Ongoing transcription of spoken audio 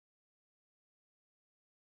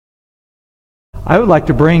I would like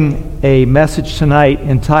to bring a message tonight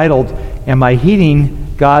entitled, Am I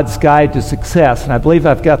Heeding God's Guide to Success? And I believe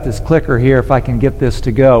I've got this clicker here if I can get this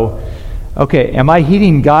to go. Okay, am I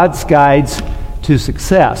heeding God's guides to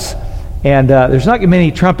success? And there's not going to be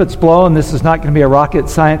any trumpets blowing. This is not going to be a rocket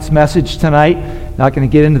science message tonight. Not going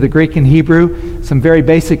to get into the Greek and Hebrew. Some very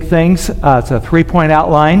basic things. It's a 3-point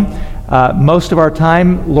outline. Most of our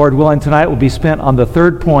time, Lord willing, tonight will be spent on the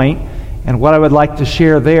third point. And what I would like to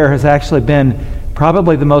share there has actually been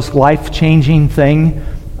probably the most life-changing thing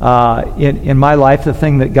in my life, the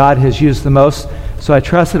thing that God has used the most. So I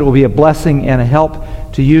trust that it will be a blessing and a help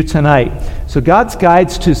to you tonight. So God's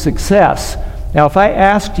guides to success. Now, if I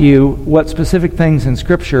asked you what specific things in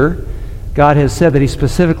Scripture God has said that He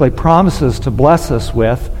specifically promises to bless us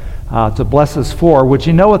with, to bless us for, would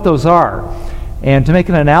you know what those are? And to make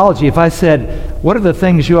an analogy, if I said, what are the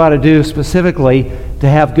things you ought to do specifically to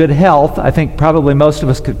have good health, I think probably most of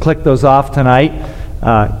us could click those off tonight.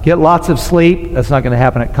 Get lots of sleep. That's not going to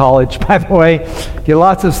happen at college, by the way. Get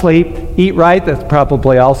lots of sleep. Eat right. That's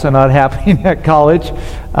probably also not happening at college.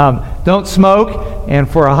 Don't smoke. And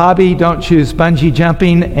for a hobby, don't choose bungee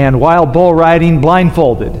jumping and wild bull riding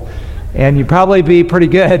blindfolded. And you'd probably be pretty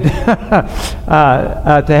good to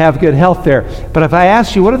have good health there. But if I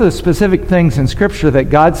asked you, what are the specific things in Scripture that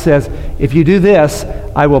God says, if you do this,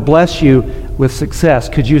 I will bless you with success?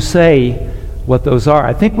 Could you say what those are?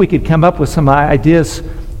 I think we could come up with some ideas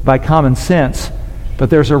by common sense, but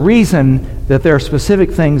there's a reason that there are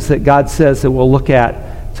specific things that God says that we'll look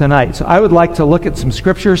at tonight. So I would like to look at some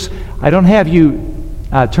Scriptures. I don't have you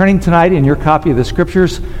turning tonight in your copy of the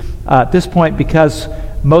Scriptures at this point because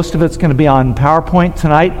most of it's going to be on PowerPoint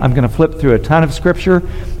tonight. I'm going to flip through a ton of Scripture,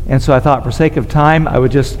 and so I thought for sake of time, I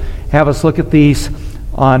would just have us look at these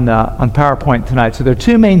on PowerPoint tonight. So there are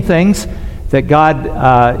two main things that God,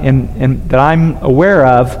 that I'm aware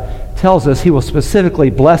of, tells us He will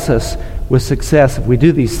specifically bless us with success if we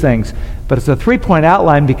do these things. But it's a 3-point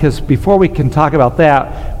outline because before we can talk about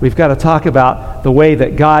that, we've got to talk about the way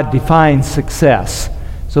that God defines success.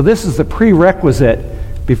 So this is the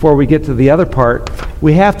prerequisite before we get to the other part.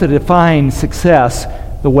 We have to define success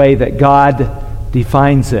the way that God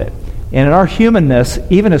defines it. And in our humanness,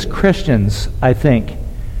 even as Christians, I think,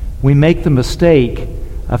 we make the mistake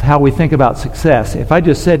of how we think about success. If I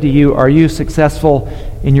just said to you, are you successful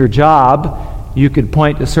in your job? You could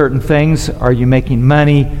point to certain things. Are you making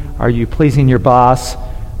money? Are you pleasing your boss?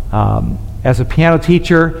 As a piano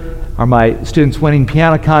teacher, are my students winning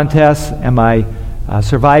piano contests? Am I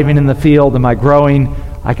surviving in the field? Am I growing?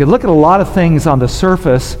 I could look at a lot of things on the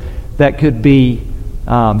surface that could be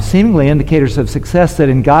seemingly indicators of success that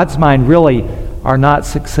in God's mind really are not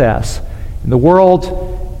success. In the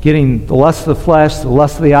world, getting the lust of the flesh, the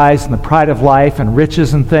lust of the eyes, and the pride of life, and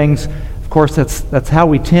riches and things. Of course, that's how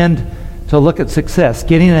we tend to look at success.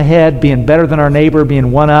 Getting ahead, being better than our neighbor,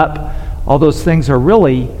 being one up, all those things are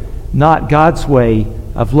really not God's way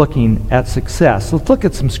of looking at success. Let's look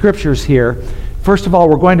at some scriptures here. First of all,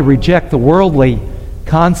 we're going to reject the worldly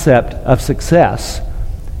concept of success.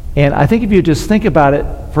 And I think if you just think about it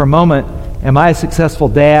for a moment, am I a successful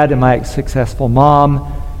dad? Am I a successful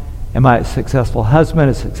mom? Am I a successful husband,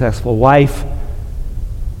 a successful wife,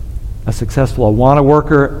 a successful Awana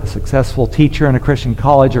worker, a successful teacher in a Christian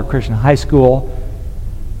college or Christian high school?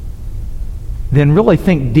 Then really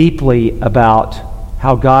think deeply about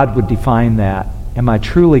how God would define that. Am I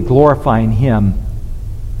truly glorifying Him?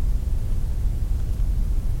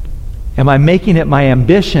 Am I making it my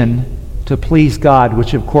ambition to please God,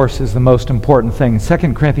 which of course is the most important thing?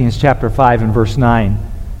 2 Corinthians chapter 5 and verse 9.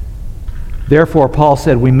 Therefore, Paul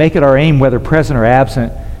said, we make it our aim, whether present or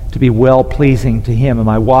absent, to be well-pleasing to Him. Am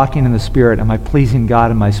I walking in the Spirit? Am I pleasing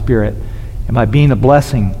God in my spirit? Am I being a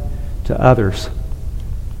blessing to others?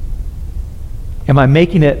 Am I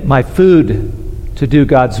making it my food to do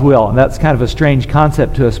God's will? And that's kind of a strange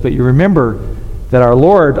concept to us, but you remember that our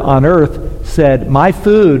Lord on earth said, my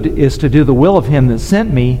food is to do the will of Him that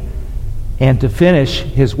sent me and to finish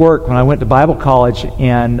His work. When I went to Bible college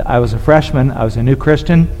and I was a freshman, I was a new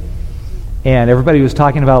Christian, and everybody was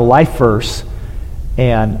talking about a life verse.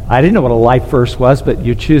 And I didn't know what a life verse was, but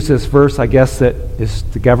you choose this verse, I guess, that is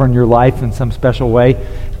to govern your life in some special way.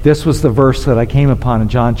 This was the verse that I came upon in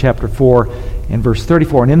John chapter 4 and verse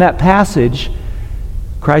 34. And in that passage,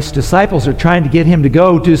 Christ's disciples are trying to get Him to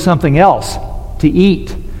go do something else, to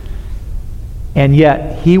eat. And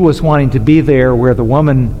yet, He was wanting to be there where the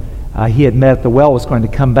woman He had met at the well was going to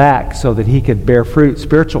come back so that He could bear fruit,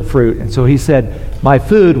 spiritual fruit. And so He said, my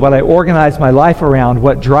food, what I organize my life around,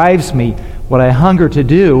 what drives me, what I hunger to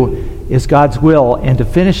do is God's will and to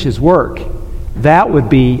finish His work. That would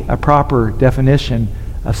be a proper definition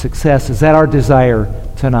of success? Is that our desire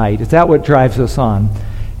tonight? Is that what drives us on?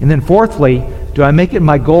 And then fourthly, do I make it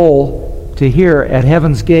my goal to hear at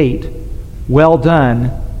heaven's gate, "Well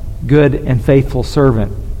done, good and faithful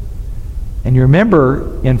servant"? And you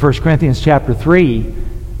remember in 1 Corinthians chapter 3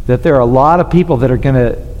 that there are a lot of people that are going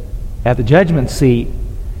to, at the judgment seat,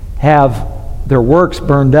 have their works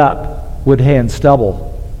burned up, wood, hay, and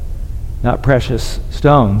stubble, not precious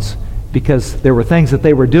stones, because there were things that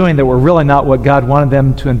they were doing that were really not what God wanted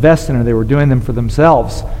them to invest in, or they were doing them for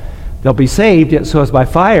themselves. They'll be saved, yet so as by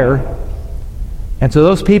fire. And so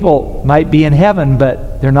those people might be in heaven,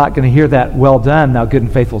 but they're not going to hear that, "Well done, thou good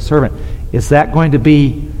and faithful servant." Is that going to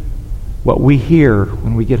be what we hear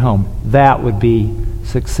when we get home? That would be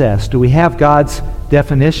success. Do we have God's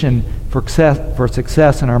definition for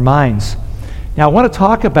success in our minds? Now, I want to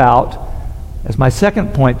talk about, as my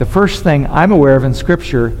second point, the first thing I'm aware of in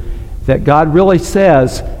Scripture that God really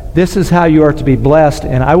says, this is how you are to be blessed,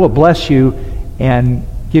 and I will bless you and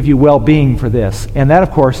give you well-being for this. And that,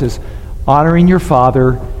 of course, is honoring your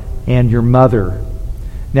father and your mother.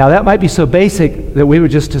 Now, that might be so basic that we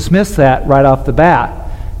would just dismiss that right off the bat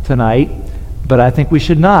tonight, but I think we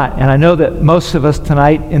should not. And I know that most of us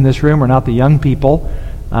tonight in this room are not the young people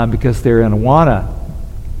because they're in Awana.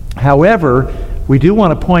 However, we do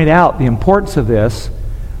want to point out the importance of this,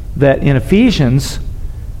 that in Ephesians,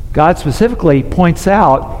 God specifically points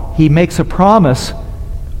out, he makes a promise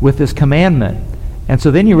with this commandment. And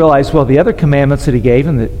so then you realize, well, the other commandments that he gave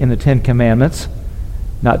in the Ten Commandments,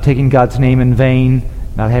 not taking God's name in vain,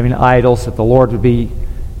 not having idols, that the Lord would be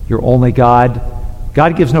your only God.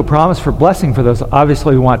 God gives no promise for blessing for those.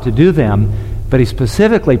 Obviously, we want to do them, but he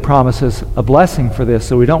specifically promises a blessing for this,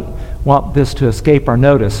 so we don't want this to escape our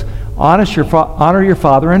notice. Honor your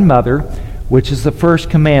father and mother, which is the first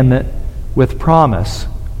commandment with promise.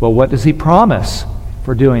 Well, what does he promise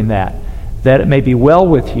for doing that? That it may be well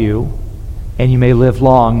with you and you may live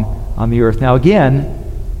long on the earth. Now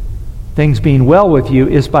again, things being well with you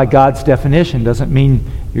is by God's definition. Doesn't mean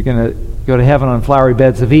you're going to go to heaven on flowery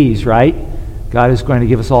beds of ease, right? God is going to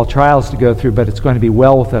give us all trials to go through, but it's going to be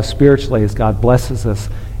well with us spiritually as God blesses us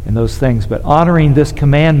in those things. But honoring this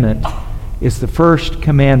commandment is the first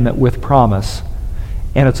commandment with promise.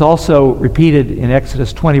 And it's also repeated in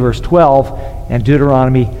Exodus 20, verse 12, and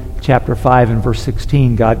Deuteronomy chapter 5 and verse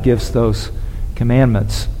 16. God gives those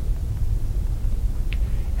commandments.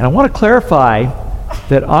 And I want to clarify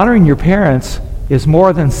that honoring your parents is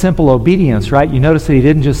more than simple obedience, right? You notice that he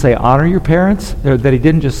didn't just say honor your parents, or that he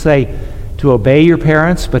didn't just say to obey your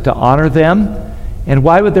parents, but to honor them. And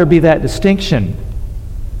why would there be that distinction?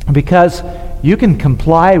 Because you can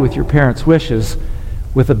comply with your parents' wishes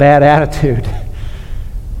with a bad attitude.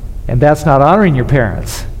 And that's not honoring your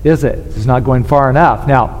parents, is it? It's not going far enough.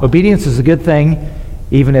 Now, obedience is a good thing.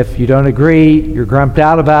 Even if you don't agree, you're grumped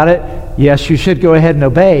out about it, yes, you should go ahead and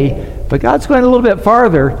obey. But God's going a little bit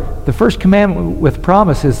farther. The first commandment with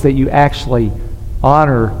promise is that you actually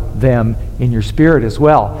honor them in your spirit as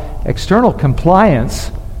well. External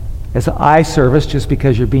compliance as an eye service, just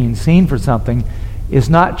because you're being seen for something, is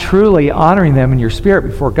not truly honoring them in your spirit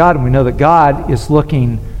before God. And we know that God is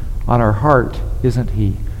looking on our heart, isn't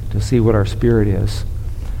he, to see what our spirit is.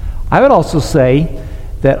 I would also say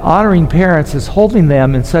that honoring parents is holding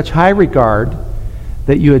them in such high regard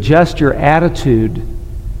that you adjust your attitude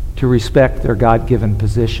to respect their God-given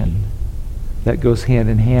position. That goes hand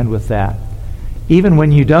in hand with that. Even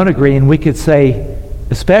when you don't agree, and we could say,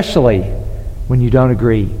 especially when you don't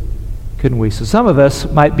agree, couldn't we? So some of us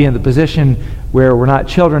might be in the position where we're not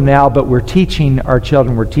children now, but we're teaching our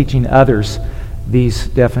children, we're teaching others these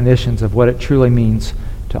definitions of what it truly means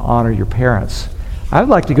to honor your parents. I would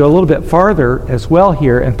like to go a little bit farther as well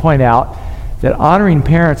here and point out that honoring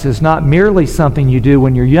parents is not merely something you do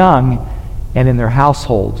when you're young and in their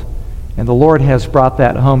household. And the Lord has brought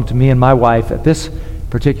that home to me and my wife at this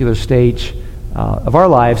particular stage of our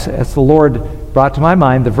lives, as the Lord brought to my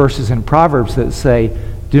mind the verses in Proverbs that say,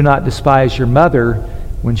 "Do not despise your mother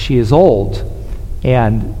when she is old."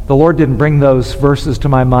 And the Lord didn't bring those verses to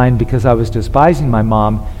my mind because I was despising my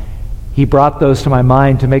mom. He brought those to my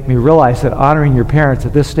mind to make me realize that honoring your parents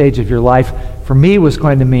at this stage of your life for me was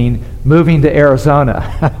going to mean moving to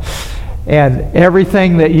Arizona. And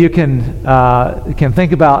everything that you can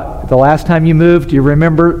think about the last time you moved, do you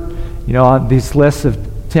remember, on these lists of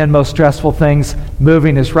 10 most stressful things,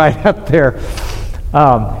 moving is right up there.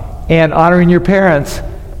 And honoring your parents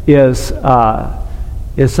is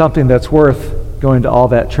something that's worth going to all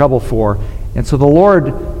that trouble for. And so the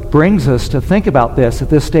Lord brings us to think about this at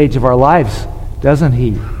this stage of our lives, doesn't he?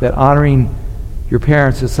 That honoring your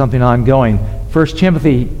parents is something ongoing. 1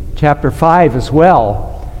 Timothy chapter 5 as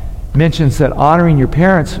well mentions that honoring your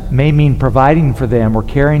parents may mean providing for them or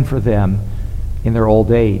caring for them in their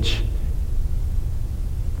old age.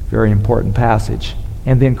 Very important passage.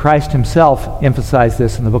 And then Christ himself emphasized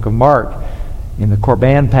this in the book of Mark, in the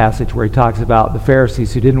Corban passage, where he talks about the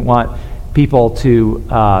Pharisees who didn't want people to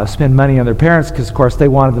spend money on their parents because, of course, they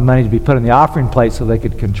wanted the money to be put in the offering plate so they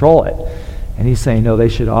could control it. And he's saying, no, they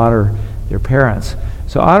should honor their parents.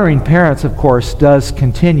 So honoring parents, of course, does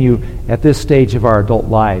continue at this stage of our adult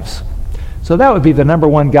lives. So that would be the number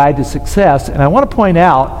one guide to success. And I want to point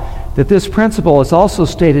out that this principle is also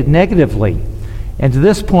stated negatively. And to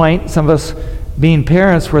this point, some of us being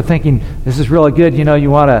parents were thinking, this is really good, you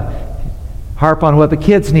want to harp on what the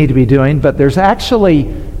kids need to be doing, but there's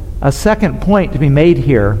actually a second point to be made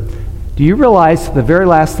here. Do you realize the very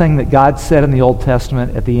last thing that God said in the Old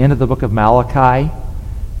Testament at the end of the book of Malachi,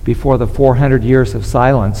 before the 400 years of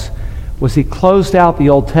silence, was he closed out the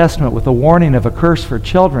Old Testament with a warning of a curse for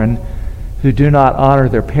children who do not honor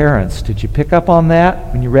their parents? Did you pick up on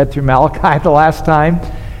that when you read through Malachi the last time?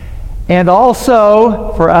 And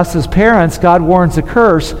also, for us as parents, God warns a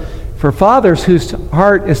curse for fathers whose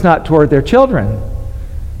heart is not toward their children.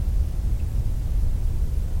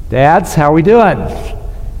 Dads, how are we doing?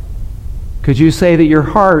 Could you say that your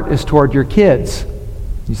heart is toward your kids?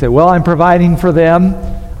 You say, well, I'm providing for them.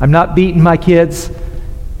 I'm not beating my kids.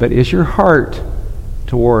 But is your heart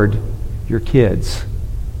toward your kids?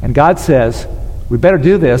 And God says, we better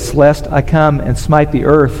do this, lest I come and smite the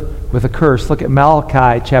earth with a curse. Look at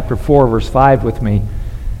Malachi chapter 4, verse 5 with me.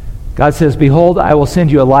 God says, behold, I will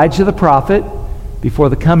send you Elijah the prophet before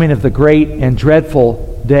the coming of the great and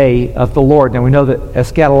dreadful day of the Lord. Now we know that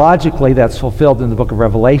eschatologically that's fulfilled in the book of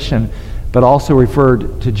Revelation, but also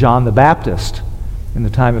referred to John the Baptist in the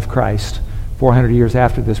time of Christ, 400 years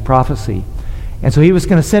after this prophecy. And so he was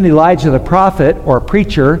going to send Elijah the prophet, or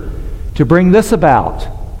preacher, to bring this about.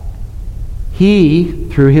 He,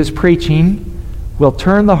 through his preaching, will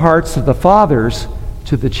turn the hearts of the fathers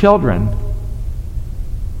to the children.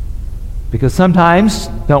 Because sometimes,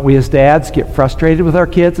 don't we as dads get frustrated with our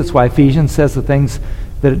kids? That's why Ephesians says the things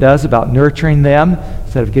that it does about nurturing them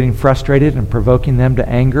instead of getting frustrated and provoking them to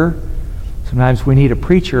anger. Sometimes we need a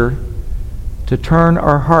preacher to turn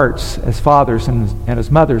our hearts as fathers and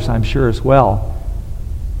as mothers, I'm sure as well,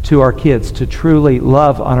 to our kids, to truly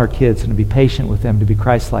love on our kids and to be patient with them, to be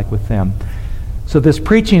Christ-like with them. So this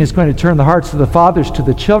preaching is going to turn the hearts of the fathers to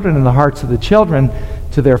the children and the hearts of the children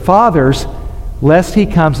to their fathers, lest he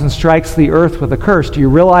comes and strikes the earth with a curse. Do you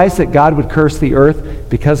realize that God would curse the earth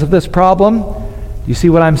because of this problem? Do you see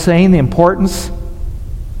what I'm saying? The importance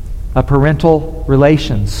of parental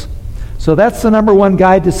relations. So that's the number one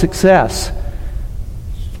guide to success,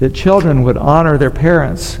 that children would honor their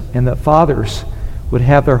parents and that fathers would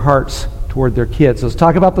have their hearts toward their kids. Let's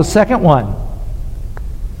talk about the second one.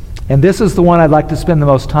 And this is the one I'd like to spend the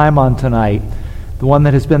most time on tonight, the one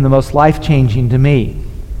that has been the most life-changing to me.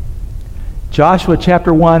 Joshua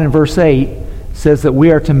chapter 1 and verse 8 says that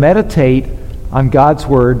we are to meditate on God's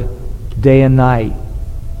Word day and night.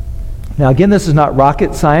 Now again, this is not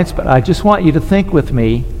rocket science, but I just want you to think with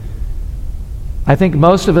me. I think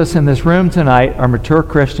most of us in this room tonight are mature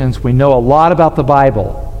Christians. We know a lot about the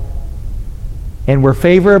Bible. And we're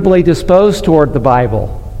favorably disposed toward the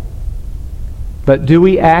Bible. But do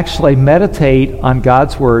we actually meditate on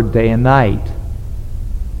God's Word day and night?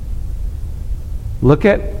 Look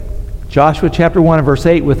at Joshua chapter 1 and verse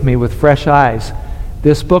 8 with me with fresh eyes.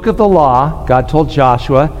 This book of the law, God told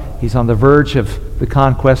Joshua, he's on the verge of the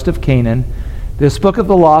conquest of Canaan, this book of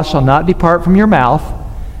the law shall not depart from your mouth,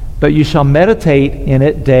 but you shall meditate in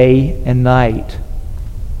it day and night,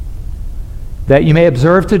 that you may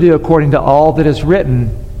observe to do according to all that is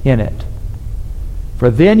written in it. For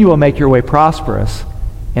then you will make your way prosperous,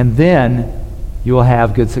 and then you will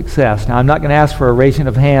have good success. Now, I'm not going to ask for a raising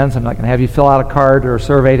of hands. I'm not going to have you fill out a card or a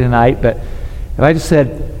survey tonight, but if I just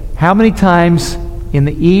said, how many times in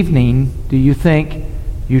the evening do you think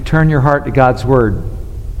you turn your heart to God's Word?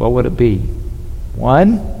 What would it be?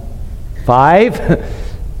 1? 5?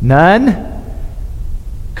 None?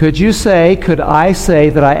 Could I say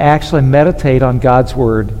that I actually meditate on God's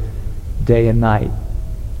Word day and night?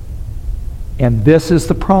 And this is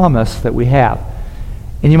the promise that we have.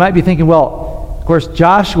 And you might be thinking, well, of course,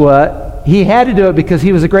 Joshua, he had to do it because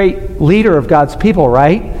he was a great leader of God's people,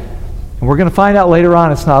 right? And we're going to find out later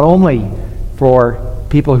on it's not only for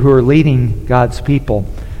people who are leading God's people.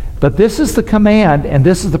 But this is the command and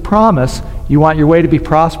this is the promise. You want your way to be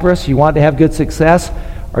prosperous? You want to have good success?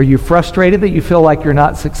 Are you frustrated that you feel like you're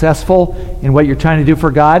not successful in what you're trying to do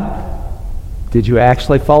for God? Did you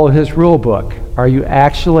actually follow His rule book? Are you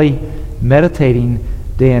actually meditating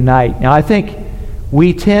day and night? Now, I think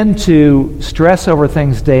we tend to stress over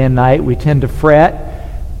things day and night. We tend to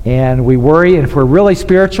fret and we worry. And if we're really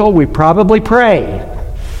spiritual, we probably pray.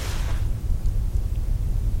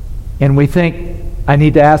 And we think, I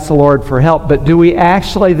need to ask the Lord for help. But do we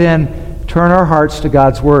actually then turn our hearts to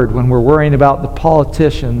God's Word when we're worrying about the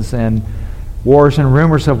politicians and wars and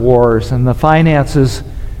rumors of wars and the finances?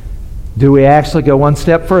 Do we actually go one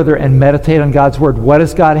step further and meditate on God's Word? What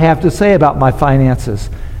does God have to say about my finances,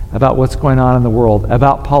 about what's going on in the world,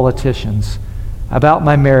 about politicians, about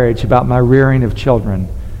my marriage, about my rearing of children,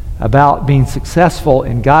 about being successful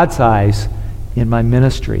in God's eyes in my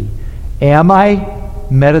ministry? Am I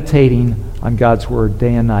meditating on God's Word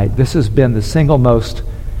day and night? This has been the single most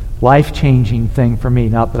life-changing thing for me.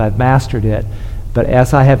 Not that I've mastered it, but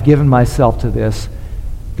as I have given myself to this,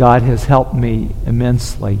 God has helped me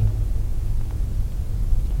immensely.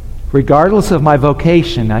 Regardless of my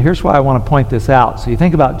vocation, now here's why I want to point this out. So you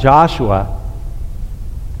think about Joshua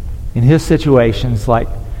in his situations, like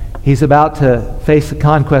he's about to face the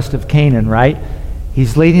conquest of Canaan, right?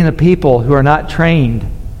 He's leading a people who are not trained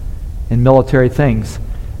in military things.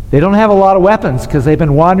 They don't have a lot of weapons because they've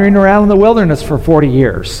been wandering around in the wilderness for 40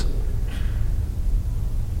 years.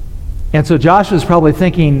 And so Joshua's probably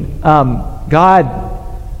thinking, God,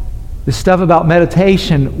 this stuff about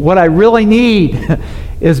meditation, what I really need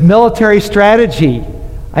is military strategy.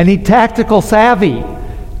 I need tactical savvy.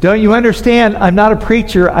 Don't you understand? I'm not a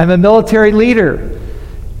preacher. I'm a military leader.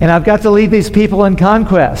 And I've got to lead these people in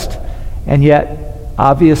conquest. And yet,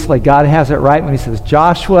 obviously, God has it right when he says,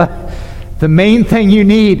 Joshua, the main thing you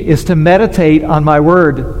need is to meditate on my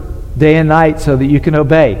word day and night so that you can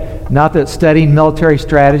obey. Not that studying military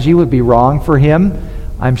strategy would be wrong for him.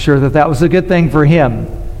 I'm sure that that was a good thing for him.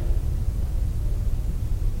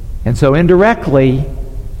 And so indirectly,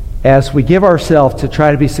 as we give ourselves to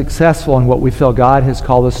try to be successful in what we feel God has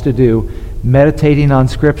called us to do, meditating on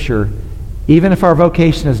Scripture, even if our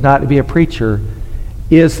vocation is not to be a preacher,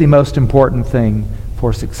 is the most important thing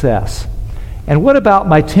for success. And what about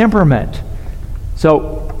my temperament?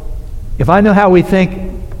 So, if I know how we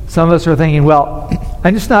think, some of us are thinking, well,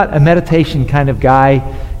 I'm just not a meditation kind of guy.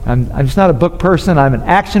 I'm just not a book person. I'm an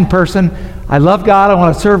action person. I love God. I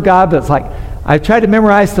want to serve God, but it's like, I've tried to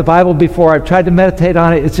memorize the Bible before. I've tried to meditate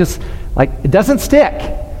on it. It's just like, it doesn't stick.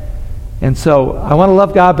 And so I want to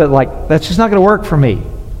love God, but like, that's just not going to work for me.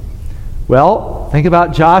 Well, think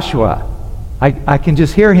about Joshua. I can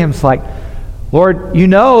just hear him. It's like, Lord, you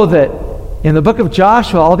know that in the book of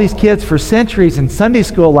Joshua, all these kids for centuries in Sunday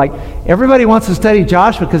school, like, everybody wants to study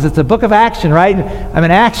Joshua because it's a book of action, right? I'm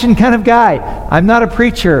an action kind of guy. I'm not a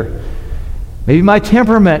preacher. Maybe my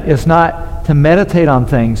temperament is not to meditate on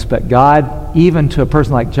things, but God, even to a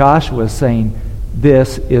person like Joshua, is saying,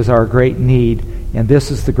 this is our great need, and this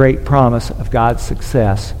is the great promise of God's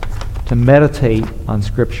success, to meditate on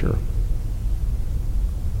Scripture.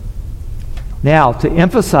 Now, to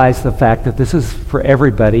emphasize the fact that this is for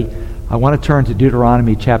everybody, I want to turn to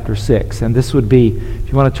Deuteronomy chapter 6. And this would be, if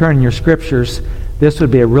you want to turn in your scriptures, this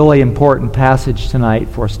would be a really important passage tonight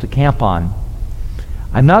for us to camp on.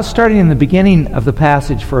 I'm not starting in the beginning of the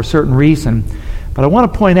passage for a certain reason, but I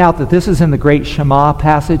want to point out that this is in the great Shema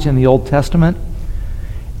passage in the Old Testament.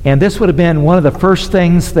 And this would have been one of the first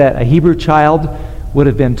things that a Hebrew child would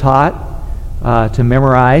have been taught to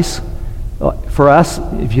memorize. For us,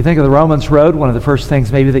 if you think of the Romans Road, one of the first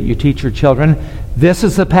things maybe that you teach your children, this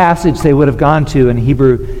is the passage they would have gone to in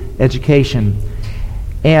Hebrew education.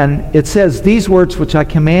 And it says, these words which I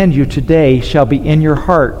command you today shall be in your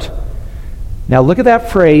heart. Now look at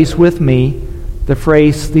that phrase with me, the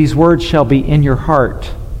phrase, these words shall be in your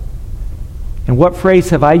heart. And what phrase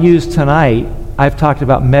have I used tonight? I've talked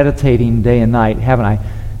about meditating day and night, haven't I?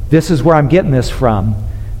 This is where I'm getting this from.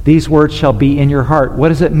 These words shall be in your heart. What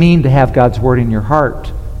does it mean to have God's word in your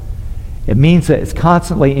heart? It means that it's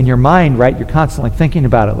constantly in your mind, right? You're constantly thinking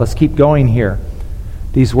about it. Let's keep going here.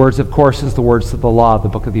 These words, of course, is the words of the law, the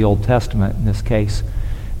book of the Old Testament in this case.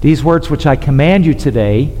 These words which I command you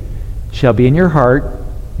today shall be in your heart.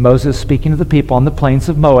 Moses speaking to the people on the plains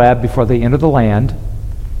of Moab before they enter the land.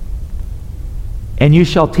 And you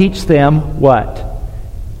shall teach them what?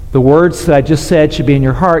 The words that I just said should be in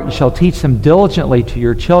your heart. You shall teach them diligently to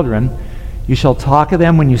your children. You shall talk of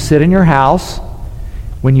them when you sit in your house,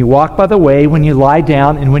 when you walk by the way, when you lie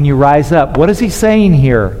down, and when you rise up. What is he saying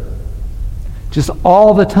here? Just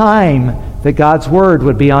all the time that God's word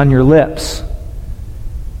would be on your lips.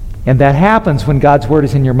 And that happens when God's word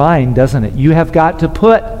is in your mind, doesn't it? You have got to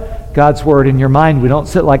put God's word in your mind. We don't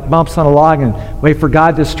sit like bumps on a log and wait for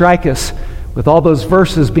God to strike us with all those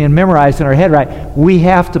verses being memorized in our head, right? We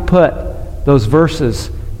have to put those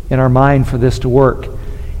verses in our mind for this to work.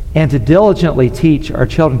 and to diligently teach our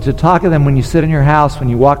children, to talk to them when you sit in your house, when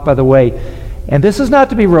you walk by the way. And this is not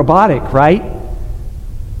to be robotic, right?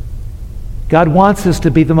 God wants this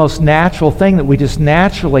to be the most natural thing, that we just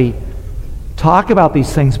naturally talk about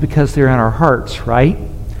these things because they're in our hearts, right?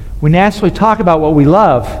 We naturally talk about what we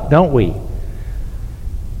love, don't we?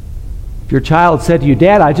 If your child said to you,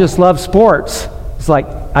 "Dad, I just love sports," it's like,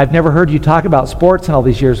 "I've never heard you talk about sports in all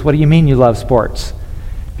these years. What do you mean you love sports?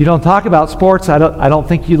 If you don't talk about sports, I don't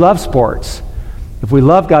think you love sports." If we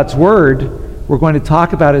love God's Word, we're going to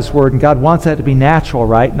talk about His Word, and God wants that to be natural,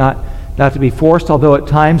 right? Not to be forced, although at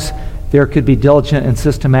times there could be diligent and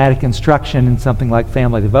systematic instruction in something like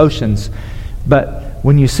family devotions. But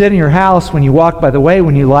when you sit in your house, when you walk by the way,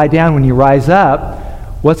 when you lie down, when you rise up,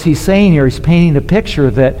 what's He saying here? He's painting a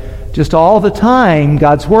picture that just all the time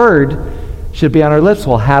God's Word should be on our lips.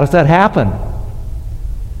 Well, how does that happen?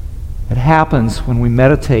 It happens when we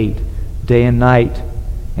meditate day and night,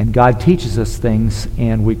 and God teaches us things,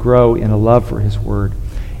 and we grow in a love for His Word.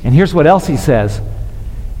 And here's what else He says.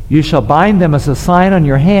 "You shall bind them as a sign on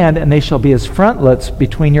your hand, and they shall be as frontlets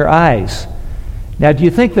between your eyes." Now, do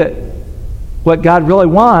you think that what God really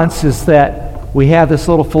wants is that we have this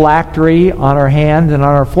little phylactery on our hand and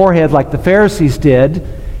on our forehead like the Pharisees did?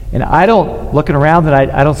 And looking around,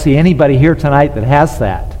 that I don't see anybody here tonight that has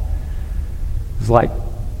that. It's like,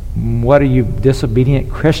 what are you, disobedient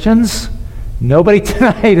Christians? Nobody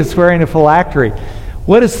tonight is wearing a phylactery.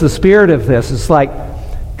 What is the spirit of this? It's like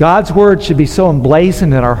God's Word should be so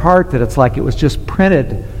emblazoned in our heart that it's like it was just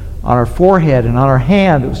printed on our forehead and on our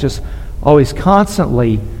hand. It was just always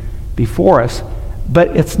constantly before us.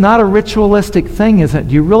 But it's not a ritualistic thing, is it?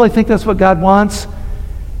 Do you really think that's what God wants?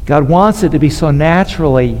 God wants it to be so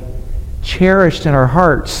naturally cherished in our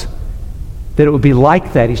hearts that it would be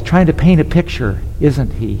like that. He's trying to paint a picture,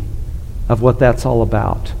 isn't He, of what that's all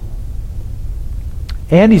about.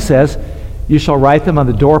 And He says, "You shall write them on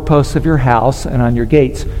the doorposts of your house and on your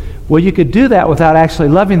gates." Well, you could do that without actually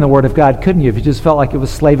loving the Word of God, couldn't you? If you just felt like it was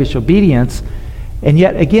slavish obedience. And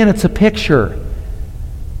yet, again, it's a picture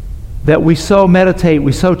that we so meditate,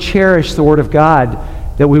 we so cherish the Word of God,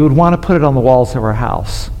 that we would want to put it on the walls of our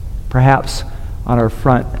house, perhaps on our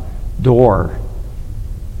front door.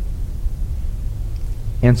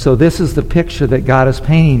 And so this is the picture that God is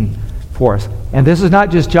painting for us. And this is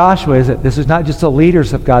not just Joshua, is it? This is not just the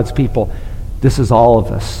leaders of God's people. This is all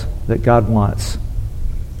of us that God wants.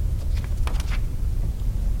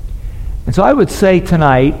 And so I would say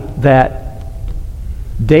tonight that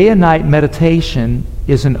day and night meditation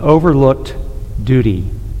is an overlooked duty.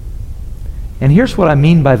 And here's what I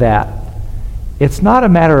mean by that. It's not a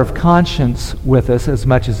matter of conscience with us as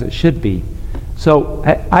much as it should be. So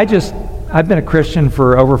I've been a Christian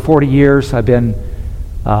for over 40 years. I've been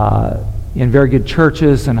in very good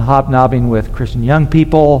churches and hobnobbing with Christian young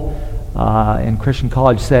people in Christian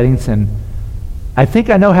college settings, and I think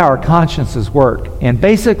I know how our consciences work. And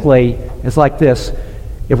basically, it's like this.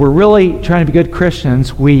 If we're really trying to be good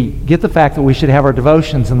Christians, we get the fact that we should have our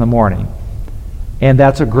devotions in the morning. And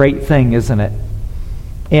that's a great thing, isn't it?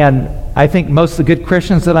 And I think most of the good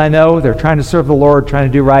Christians that I know, they're trying to serve the Lord, trying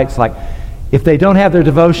to do right. It's like, if they don't have their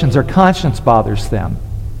devotions, their conscience bothers them.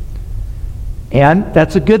 And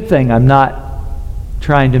that's a good thing. I'm not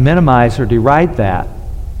trying to minimize or deride that.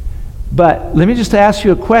 But let me just ask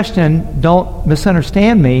you a question. Don't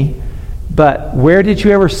misunderstand me. But where did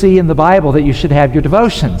you ever see in the Bible that you should have your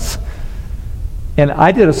devotions? And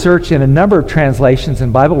I did a search in a number of translations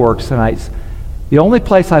in Bible Works tonight. The only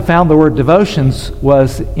place I found the word devotions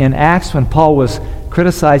was in Acts, when Paul was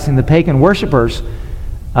criticizing the pagan worshipers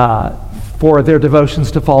for their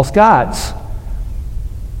devotions to false gods.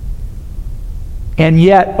 And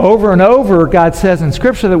yet, over and over, God says in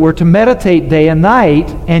Scripture that we're to meditate day and night,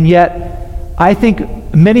 and yet I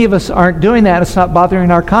think many of us aren't doing that. It's not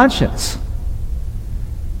bothering our conscience.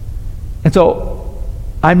 And so,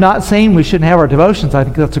 I'm not saying we shouldn't have our devotions. I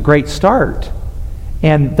think that's a great start.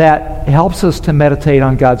 And that helps us to meditate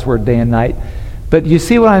on God's Word day and night. But you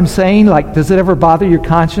see what I'm saying? Like, does it ever bother your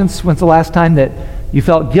conscience? When's the last time that you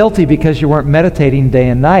felt guilty because you weren't meditating day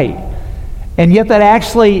and night? And yet that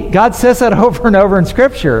actually, God says that over and over in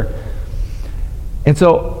Scripture. And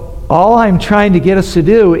so all I'm trying to get us to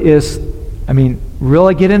do is,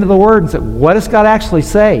 really get into the Word and say, what does God actually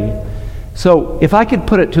say? So if I could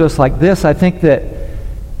put it to us like this, I think that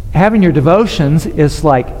having your devotions is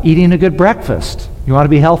like eating a good breakfast. You want to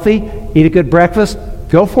be healthy? Eat a good breakfast?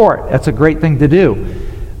 Go for it. That's a great thing to do.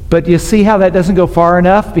 But you see how that doesn't go far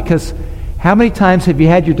enough? Because how many times have you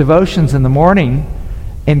had your devotions in the morning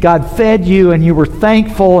and God fed you and you were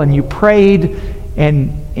thankful and you prayed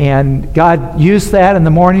and God used that in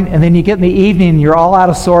the morning, and then you get in the evening and you're all out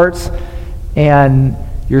of sorts, and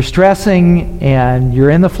you're stressing, and you're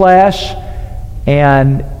in the flesh,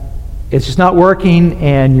 and it's just not working,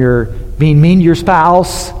 and you're being mean to your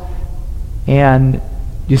spouse, and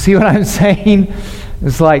you see what I'm saying?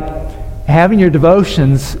 It's like having your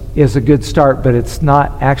devotions is a good start, but it's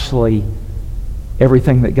not actually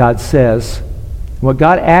everything that God says. What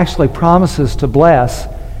God actually promises to bless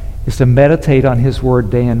is to meditate on His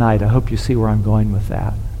Word day and night. I hope you see where I'm going with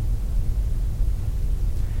that.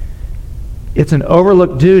 It's an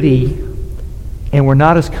overlooked duty, and we're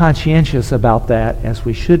not as conscientious about that as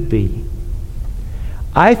we should be.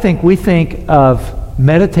 I think we think of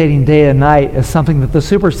meditating day and night as something that the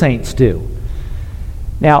super saints do.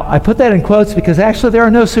 Now, I put that in quotes because actually there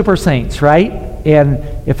are no super saints, right?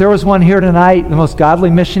 And if there was one here tonight, the most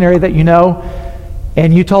godly missionary that you know,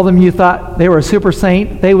 and you told them you thought they were a super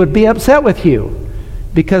saint, they would be upset with you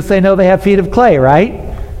because they know they have feet of clay,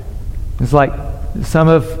 right? It's like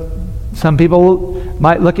some people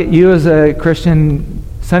might look at you as a Christian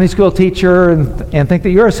Sunday school teacher and think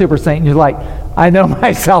that you're a super saint, and you're like, I know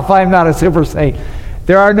myself, I'm not a super saint.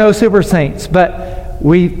 There are no super saints, but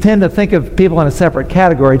we tend to think of people in a separate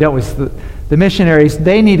category, don't we? The missionaries,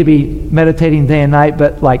 they need to be meditating day and night,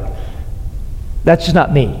 but like, that's just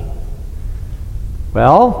not me.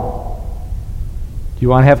 Well, do you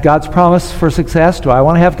want to have God's promise for success? Do I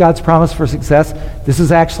want to have God's promise for success? This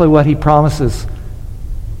is actually what He promises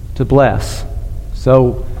to bless.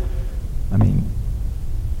 So,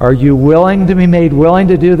 are you willing to be made willing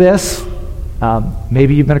to do this?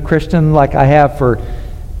 Maybe you've been a Christian like I have for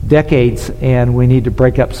decades, and we need to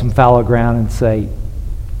break up some fallow ground and say,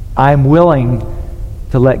 I'm willing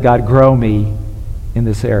to let God grow me in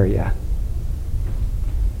this area.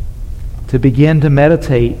 To begin to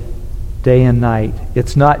meditate day and night.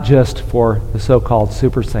 It's not just for the so-called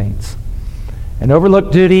super saints. An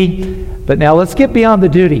overlooked duty, but now let's get beyond the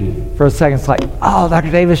duty for a second. It's like, oh,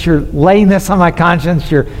 Dr. Davis, you're laying this on my conscience.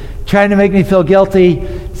 You're trying to make me feel guilty.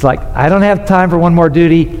 It's like, I don't have time for one more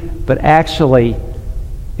duty, but actually,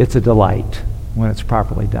 it's a delight when it's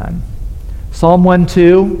properly done. Psalm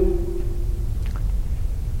 1:2,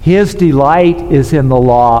 His delight is in the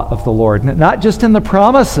law of the Lord, not just in the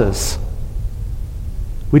promises.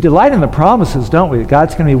 We delight in the promises, don't we?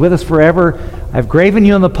 God's going to be with us forever. I've graven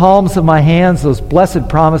you in the palms of my hands, those blessed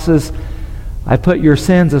promises. I put your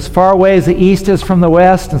sins as far away as the east is from the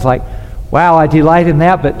west. And it's like, wow, I delight in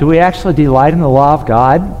that, but do we actually delight in the law of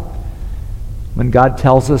God? When God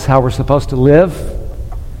tells us how we're supposed to live?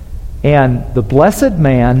 And the blessed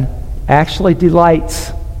man actually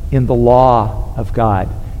delights in the law of God.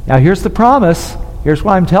 Now here's the promise. Here's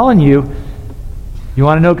why I'm telling you. You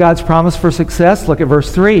want to know God's promise for success? Look at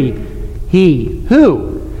verse 3. He,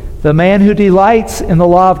 who? The man who delights in the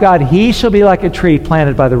law of God, he shall be like a tree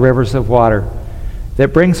planted by the rivers of water,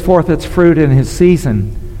 that brings forth its fruit in his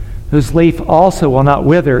season, whose leaf also will not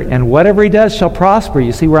wither, and whatever he does shall prosper.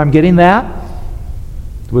 You see where I'm getting that?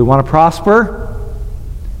 Do we want to prosper?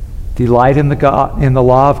 Delight in the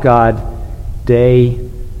law of God day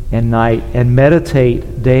and night, and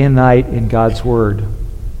meditate day and night in God's Word.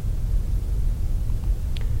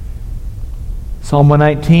 Psalm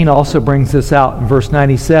 119 also brings this out in verse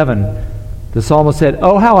 97. The psalmist said,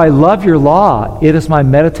 oh, how I love your law. It is my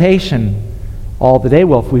meditation all the day.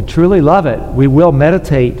 Well, if we truly love it, we will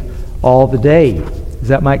meditate all the day. Is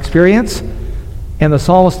that my experience? And the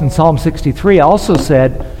psalmist in Psalm 63 also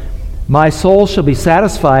said, my soul shall be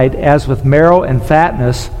satisfied as with marrow and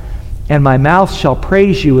fatness, and my mouth shall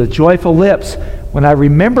praise you with joyful lips when I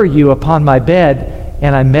remember you upon my bed,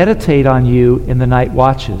 and I meditate on you in the night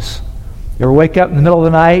watches. You ever wake up in the middle of the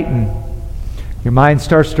night and your mind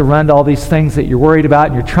starts to run to all these things that you're worried about,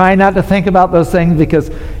 and you're trying not to think about those things because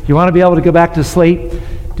you want to be able to go back to sleep?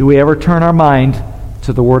 Do we ever turn our mind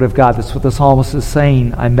to the Word of God? That's what the psalmist is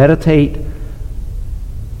saying. I meditate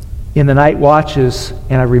in the night watches,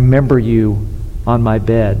 and I remember you on my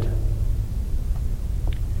bed.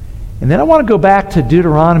 And then I want to go back to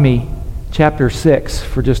Deuteronomy chapter 6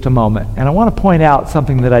 for just a moment. And I want to point out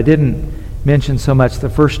something that I didn't mention so much the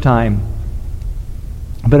first time.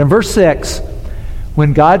 But in verse 6,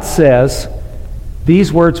 when God says,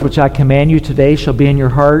 these words which I command you today shall be in your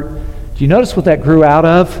heart, do you notice what that grew out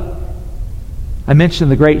of? I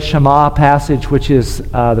mentioned the great Shema passage, which is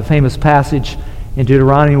the famous passage in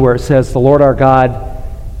Deuteronomy where it says, the Lord our God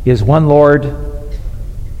is one Lord,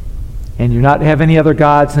 and you're not to have any other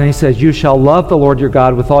gods. And he says, you shall love the Lord your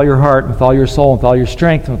God with all your heart, with all your soul, with all your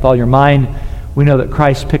strength, and with all your mind. We know that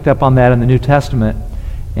Christ picked up on that in the New Testament.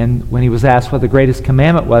 And when he was asked what the greatest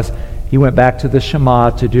commandment was, he went back to the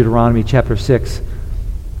Shema, to Deuteronomy chapter 6.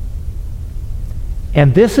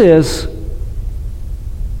 And this is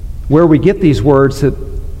where we get these words that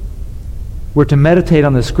we're to meditate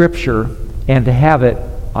on the Scripture and to have it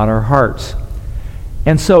on our hearts.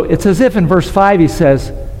 And so it's as if in verse 5 he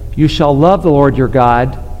says, you shall love the Lord your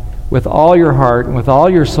God with all your heart and with all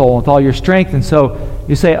your soul and with all your strength. And so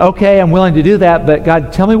you say, okay, I'm willing to do that, but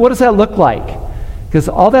God, tell me, what does that look like? Because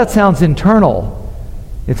all that sounds internal.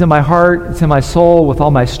 It's in my heart, it's in my soul, with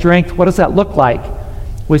all my strength. What does that look like?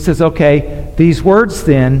 Well, he says, okay, these words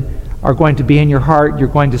then are going to be in your heart. You're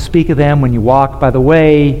going to speak of them when you walk by the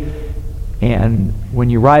way, and when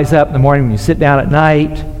you rise up in the morning, when you sit down at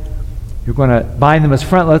night. You're going to bind them as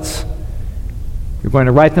frontlets. You're going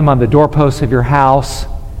to write them on the doorposts of your house.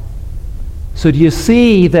 So do you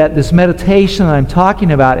see that this meditation that I'm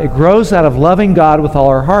talking about, it grows out of loving God with all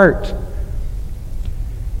our heart?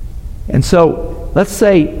 And so let's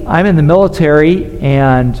say I'm in the military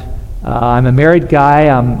and I'm a married guy.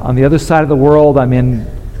 I'm on the other side of the world. I'm in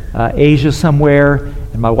Asia somewhere,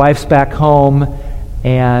 and my wife's back home,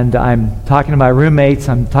 and I'm talking to my roommates.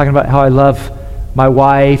 I'm talking about how I love my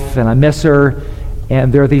wife and I miss her,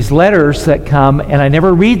 and there are these letters that come and I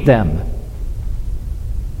never read them.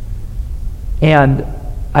 And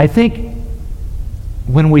I think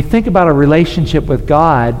when we think about a relationship with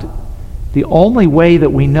God, the only way that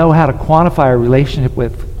we know how to quantify our relationship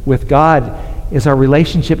with God is our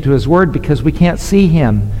relationship to His Word, because we can't see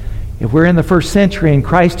Him. If we're in the first century and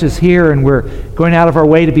Christ is here and we're going out of our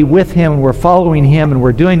way to be with Him and we're following Him and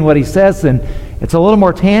we're doing what He says, then it's a little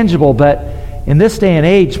more tangible. But in this day and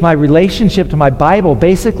age, my relationship to my Bible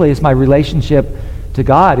basically is my relationship to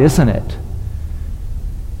God, isn't it?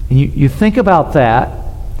 And you think about that.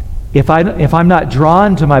 If I'm not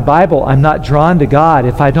drawn to my Bible, I'm not drawn to God.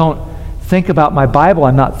 If I don't think about my Bible,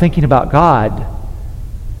 I'm not thinking about God.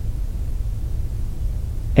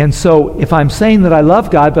 And so if I'm saying that I love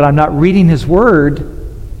God, but I'm not reading His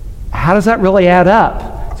Word, how does that really add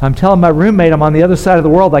up? So I'm telling my roommate I'm on the other side of the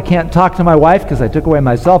world. I can't talk to my wife because I took away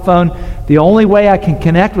my cell phone. The only way I can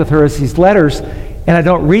connect with her is these letters, and I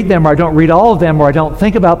don't read them, or I don't read all of them, or I don't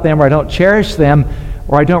think about them, or I don't cherish them,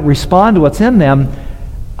 or I don't respond to what's in them.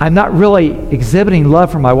 I'm not really exhibiting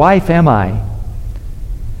love for my wife, am I?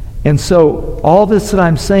 And so all this that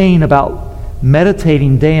I'm saying about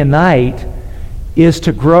meditating day and night is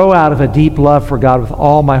to grow out of a deep love for God with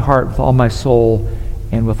all my heart, with all my soul,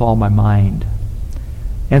 and with all my mind.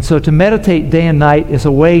 And so to meditate day and night is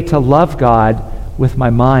a way to love God with my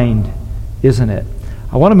mind, isn't it?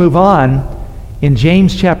 I want to move on. In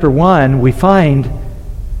James chapter 1, we find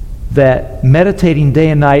that meditating day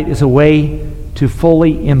and night is a way to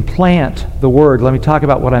fully implant the Word. Let me talk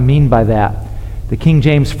about what I mean by that. The King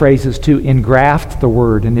James phrase is to engraft the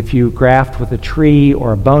Word. And if you graft with a tree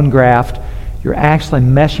or a bone graft, you're actually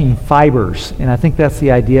meshing fibers. And I think that's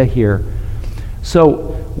the idea here. So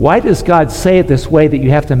why does God say it this way, that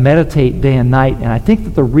you have to meditate day and night? And I think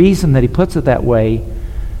that the reason that He puts it that way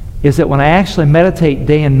is that when I actually meditate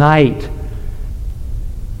day and night,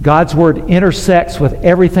 God's Word intersects with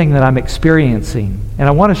everything that I'm experiencing. And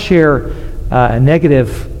I want to share a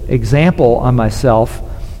negative example on myself.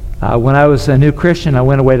 When I was a new Christian, I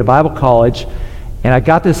went away to Bible college, and I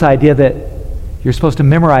got this idea that you're supposed to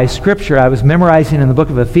memorize Scripture. I was memorizing in the book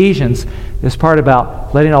of Ephesians this part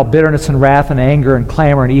about letting all bitterness and wrath and anger and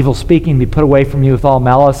clamor and evil speaking be put away from you with all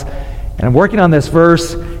malice. And I'm working on this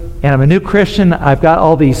verse, and I'm a new Christian. I've got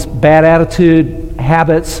all these bad attitude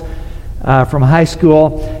habits from high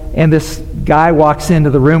school, and this guy walks into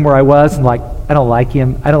the room where I was, and I don't like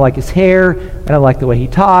him. I don't like his hair. I don't like the way he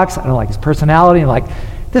talks. I don't like his personality. And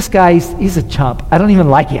this guy, he's a chump. I don't even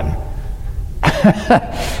like him.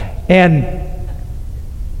 And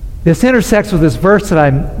this intersects with this verse that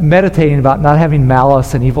I'm meditating about, not having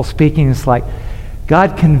malice and evil speaking. It's like,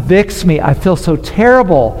 God convicts me. I feel so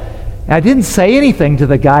terrible. And I didn't say anything to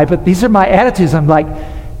the guy, but these are my attitudes. I'm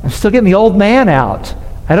still getting the old man out.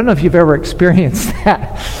 I don't know if you've ever experienced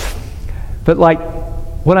that. But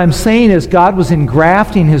what I'm saying is God was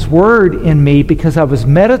engrafting His Word in me because I was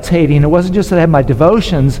meditating. It wasn't just that I had my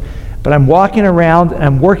devotions, but I'm walking around and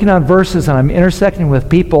I'm working on verses and I'm intersecting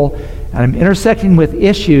with people and I'm intersecting with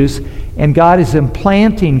issues, and God is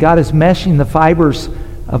implanting, God is meshing the fibers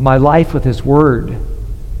of my life with His Word. Do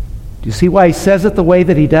you see why He says it the way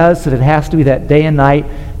that He does, that it has to be that day and night,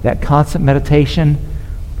 that constant meditation?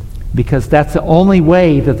 Because that's the only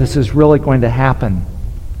way that this is really going to happen.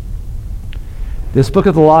 This book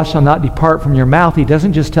of the law shall not depart from your mouth. He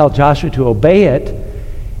doesn't just tell Joshua to obey it.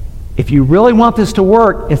 If you really want this to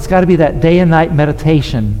work, it's got to be that day and night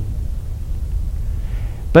meditation.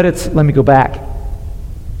 But let me go back.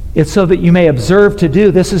 It's so that you may observe to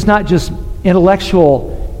do. This is not just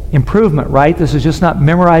intellectual improvement, right? This is just not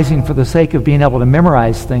memorizing for the sake of being able to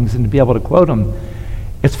memorize things and to be able to quote them.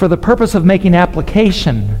 It's for the purpose of making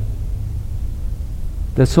application.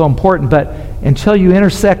 That's so important. But until you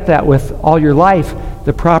intersect that with all your life,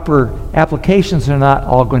 the proper applications are not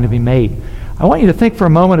all going to be made. I want you to think for a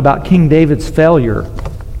moment about King David's failure.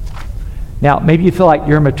 Now, maybe you feel like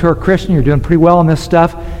you're a mature Christian, you're doing pretty well on this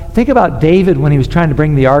stuff. Think about David when he was trying to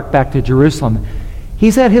bring the ark back to Jerusalem.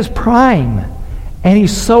 He's at his prime, and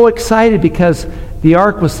he's so excited because the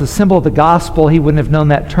ark was the symbol of the gospel. He wouldn't have known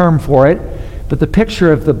that term for it, but the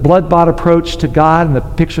picture of the blood-bought approach to God and the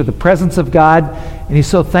picture of the presence of God, and he's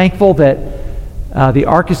so thankful that the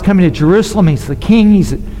ark is coming to Jerusalem. He's the king.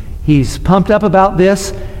 He's pumped up about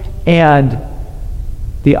this, and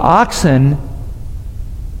the oxen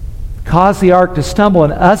cause the ark to stumble,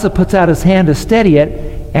 and Uzzah puts out his hand to steady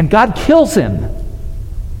it, and God kills him.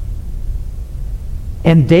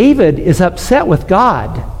 And David is upset with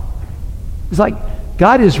God. It's like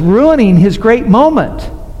God is ruining his great moment.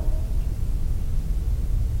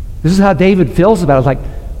 This is how David feels about it. It's like,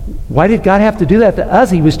 why did God have to do that to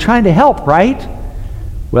Uzzah? He was trying to help, right?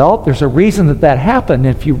 Well, there's a reason that happened.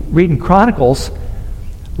 If you read in Chronicles,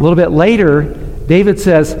 a little bit later, David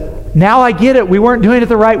says, now I get it. We weren't doing it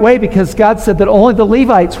the right way because God said that only the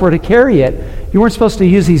Levites were to carry it. You weren't supposed to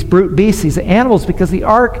use these brute beasts, these animals, because the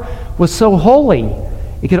ark was so holy.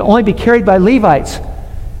 It could only be carried by Levites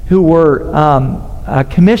who were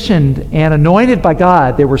commissioned and anointed by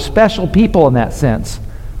God. They were special people in that sense.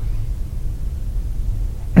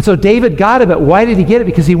 And so David got it, but why did he get it?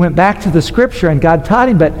 Because he went back to the Scripture and God taught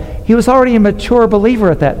him, but he was already a mature believer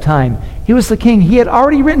at that time. He was the king. He had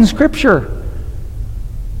already written Scripture.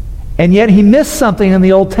 And yet he missed something in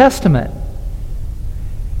the Old Testament.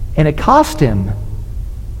 And it cost him.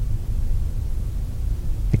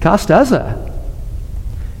 It cost Uzzah.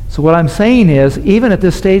 So what I'm saying is, even at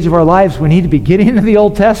this stage of our lives, we need to be getting into the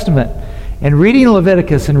Old Testament and reading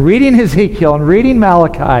Leviticus and reading Ezekiel and reading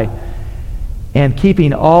Malachi and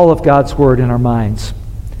keeping all of God's Word in our minds.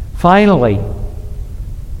 Finally,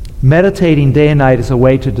 meditating day and night is a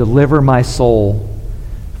way to deliver my soul,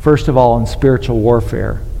 first of all, in spiritual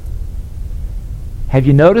warfare. Have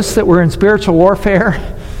you noticed that we're in spiritual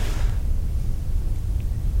warfare?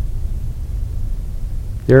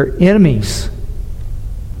 There are enemies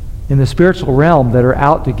in the spiritual realm that are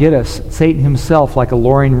out to get us. Satan himself, like a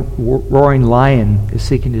roaring lion, is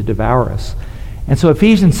seeking to devour us. And so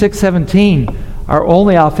Ephesians 6:17, our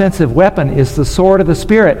only offensive weapon is the sword of the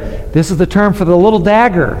Spirit. This is the term for the little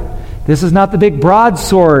dagger. This is not the big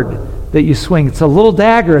broadsword that you swing. It's a little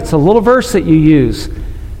dagger. It's a little verse that you use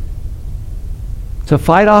to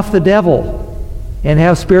fight off the devil and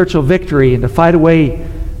have spiritual victory and to fight away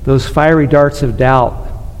those fiery darts of doubt.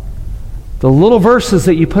 The little verses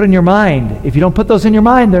that you put in your mind, if you don't put those in your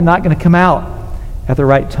mind, they're not going to come out at the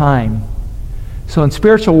right time. So in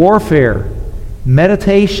spiritual warfare,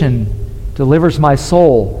 meditation delivers my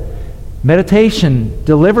soul. Meditation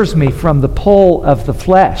delivers me from the pull of the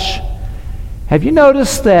flesh. Have you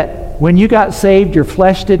noticed that when you got saved, your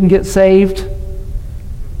flesh didn't get saved?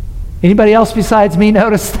 Anybody else besides me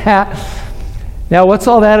notice that? Now, what's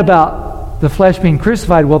all that about the flesh being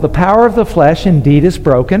crucified? Well, the power of the flesh indeed is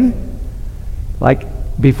broken. Like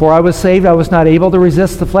before I was saved, I was not able to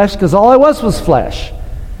resist the flesh because all I was flesh.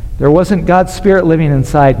 There wasn't God's Spirit living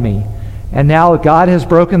inside me. And now God has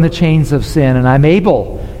broken the chains of sin, and I'm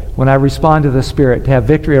able, when I respond to the Spirit, to have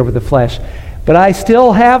victory over the flesh. But I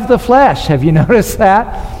still have the flesh. Have you noticed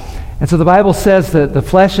that? And so the Bible says that the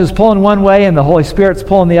flesh is pulling one way and the Holy Spirit's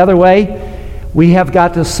pulling the other way. We have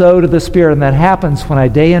got to sow to the Spirit, and that happens when I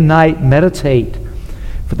day and night meditate.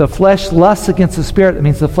 For the flesh lusts against the Spirit. That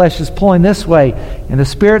means the flesh is pulling this way, and the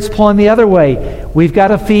Spirit's pulling the other way. We've got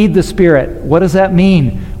to feed the Spirit. What does that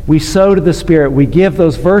mean? We sow to the Spirit. We give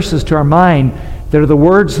those verses to our mind that are the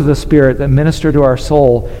words of the Spirit that minister to our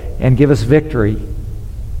soul and give us victory.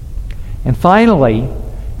 And finally,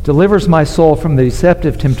 delivers my soul from the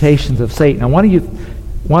deceptive temptations of Satan. I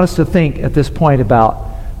want us to think at this point about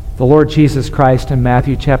the Lord Jesus Christ in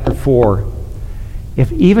Matthew chapter 4.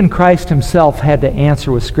 If even Christ himself had to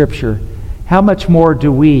answer with Scripture, how much more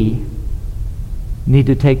do we need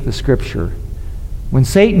to take the Scripture? When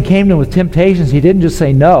Satan came to him with temptations, he didn't just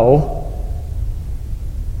say no.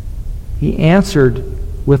 He answered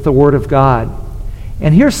with the Word of God.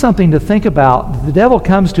 And here's something to think about. The devil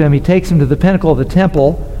comes to him, he takes him to the pinnacle of the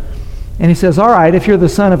temple, and he says, all right, if you're the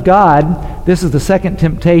Son of God, this is the second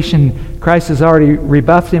temptation. Christ has already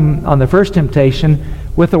rebuffed him on the first temptation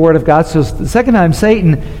with the Word of God. So the second time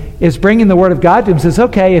Satan is bringing the Word of God to him, says,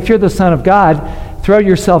 okay, if you're the Son of God, throw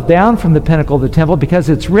yourself down from the pinnacle of the temple, because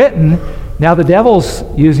it's written, now the devil's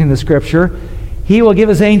using the scripture, he will give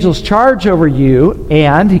his angels charge over you,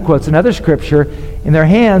 and, he quotes another scripture, in their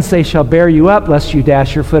hands they shall bear you up, lest you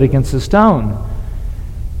dash your foot against a stone.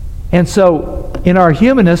 And so, in our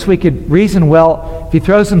humanness, we could reason, well, if he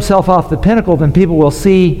throws himself off the pinnacle, then people will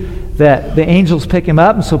see that the angels pick him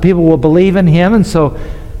up, and so people will believe in him. And so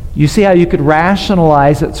you see how you could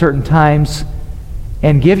rationalize at certain times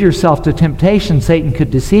and give yourself to temptation. Satan could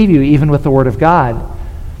deceive you even with the Word of God.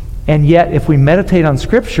 And yet, if we meditate on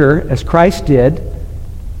Scripture, as Christ did,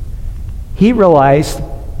 he realized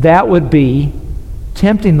that would be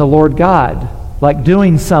tempting the Lord God, like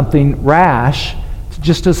doing something rash,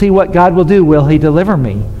 just to see what God will do. Will he deliver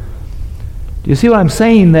me? Do you see what I'm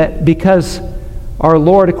saying? That because our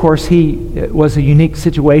Lord, of course, it was a unique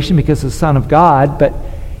situation because he's the Son of God, but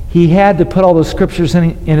he had to put all those scriptures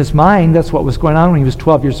in his mind. That's what was going on when he was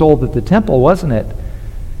 12 years old at the temple, wasn't it?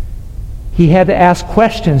 He had to ask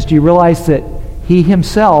questions. Do you realize that he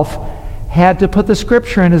himself had to put the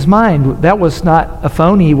scripture in his mind? That was not a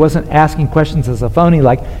phony. He wasn't asking questions as a phony,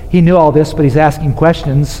 like he knew all this, but he's asking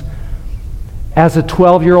questions as a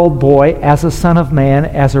 12-year-old boy, as a son of man,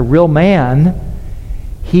 as a real man.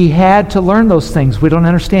 He had to learn those things. We don't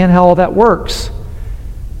understand how all that works.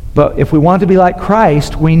 But if we want to be like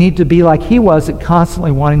Christ, we need to be like he was, at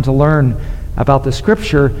constantly wanting to learn about the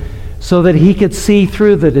Scripture so that he could see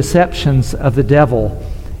through the deceptions of the devil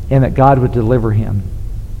and that God would deliver him.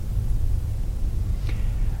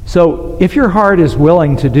 So if your heart is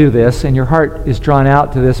willing to do this and your heart is drawn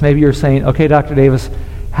out to this, maybe you're saying, okay, Dr. Davis,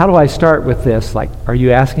 how do I start with this? Like, are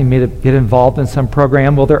you asking me to get involved in some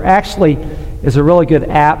program? Well, there actually is a really good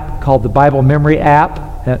app called the Bible Memory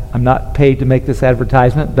app. I'm not paid to make this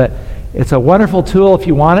advertisement, but it's a wonderful tool if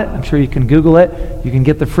you want it. I'm sure you can Google it. You can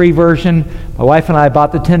get the free version. My wife and I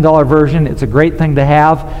bought the $10 version. It's a great thing to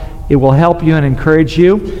have. It will help you and encourage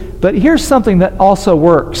you. But here's something that also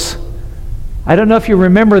works. I don't know if you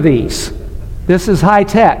remember these. This is high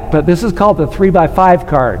tech, but this is called the 3x5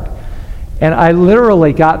 card. And I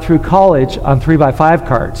literally got through college on 3x5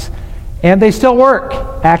 cards. And they still work,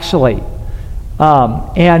 actually.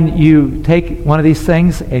 And you take one of these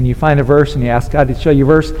things and you find a verse and you ask God to show you a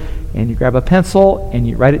verse, and you grab a pencil and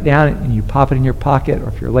you write it down and you pop it in your pocket, or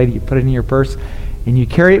if you're a lady, you put it in your purse, and you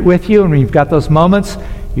carry it with you. And when you've got those moments,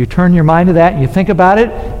 you turn your mind to that and you think about it,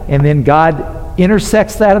 and then God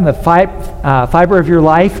intersects that in the fiber of your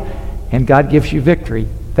life, and God gives you victory.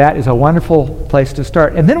 That is a wonderful place to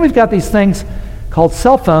start. And then we've got these things called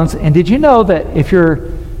cell phones. And did you know that if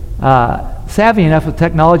you're savvy enough with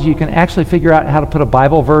technology, you can actually figure out how to put a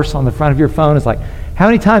Bible verse on the front of your phone? It's like, how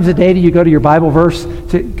many times a day do you go to your Bible verse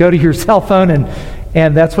to go to your cell phone,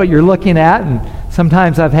 and that's what you're looking at? And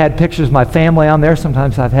sometimes I've had pictures of my family on there.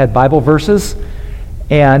 Sometimes I've had Bible verses.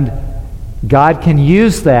 And God can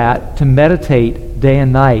use that to meditate day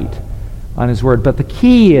and night on his word. But the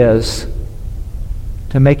key is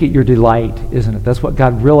to make it your delight, isn't it? That's what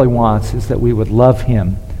God really wants, is that we would love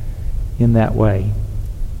him in that way.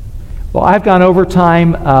 Well, I've gone over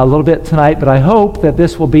time a little bit tonight, but I hope that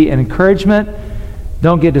this will be an encouragement.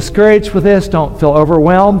 Don't get discouraged with this. Don't feel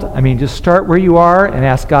overwhelmed. I mean, just start where you are and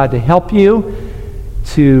ask God to help you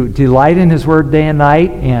to delight in his word day and night.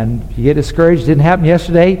 And if you get discouraged, it didn't happen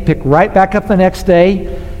yesterday, pick right back up the next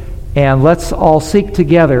day, and let's all seek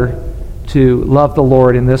together to love the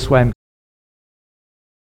Lord in this way.